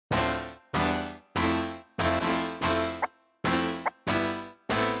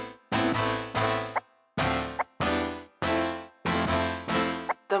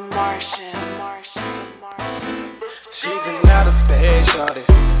The Martianz. She's an outer space shawty.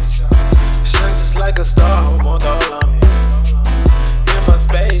 Shine just like a star who won't all on me. In my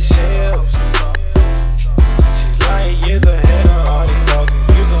spaceship. She's lying years ahead of all these hoes,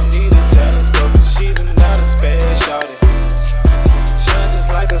 and you gon' need a telescope. She's an outer space shawty. Shine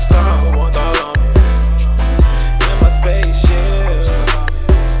just like a star who won't all on me. In my spaceship.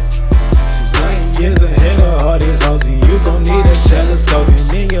 She's lying years ahead of all these hoes, and you gon' need a telescope.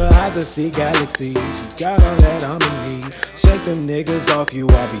 And in your eyes I see galaxies. You got all that I'ma need. Shake them niggas off you,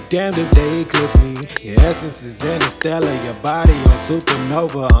 I'll be damned if they eclipse me. Your essence is interstellar, your body on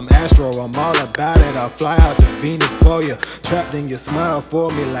supernova. I'm astro, I'm all about it. I'll fly out to Venus for you. Trapped in your smile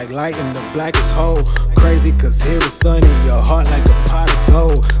for me like light in the blackest hole. Crazy cause here is sunny, your heart like a pot of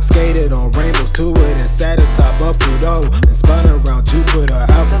gold. Skated on rainbows to it and sat atop of Pluto. And spun around Jupiter,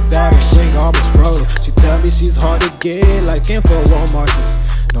 out the Saturn, ring almost froze. She tell me she's hard to get, like info on Martians.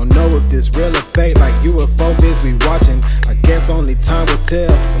 Don't know if this real or fake, like UFO vids we watching. I guess only time will tell,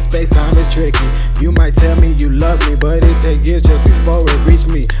 but space-time is tricky. You might tell me you love me, but it take years just before it reach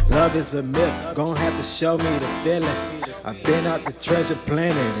me. Love is a myth, gon' have to show me the feeling. I've been out the treasure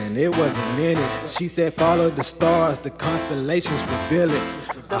planet and it wasn't in it. She said follow the stars, the constellations reveal it.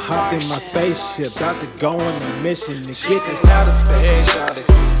 I hopped in my spaceship, about to go on a mission to get it out of space, shawty.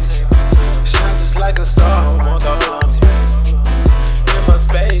 Shine just like a star who won't all on me. In my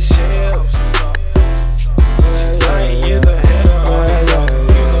spaceship. She's lying years ahead of all these hoes, and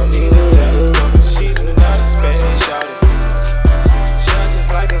you gon' need a telescope. She's in outer space, shawty. Shine just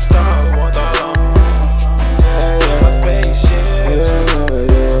like a star who won't all on me. In my spaceship.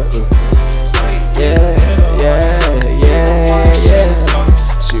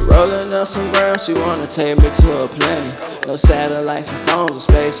 She rolling up some ground, she wanna take me to a planet. No satellites and phones, the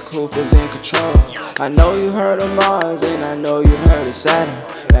space Cooper's in control. I know you heard of Mars and I know you heard of Saturn,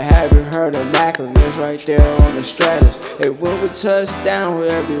 but have you heard of Macklin? It's right there on the stratus. Hey, when we touch down,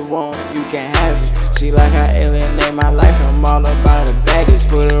 wherever you want, you can have it. She like I alienate my life, I'm all about the baggage.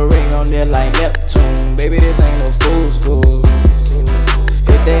 Put a ring on there like Neptune, baby this ain't no fool's gold.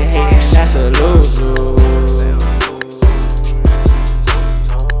 If they hatin', that's a lose-lose.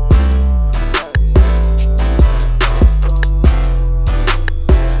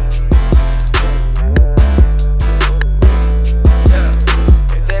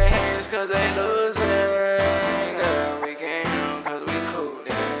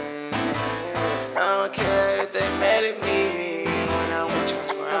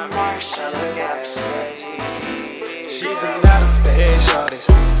 She's an outer space shawty.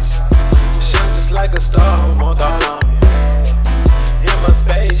 Shine just like a star who won't all on me.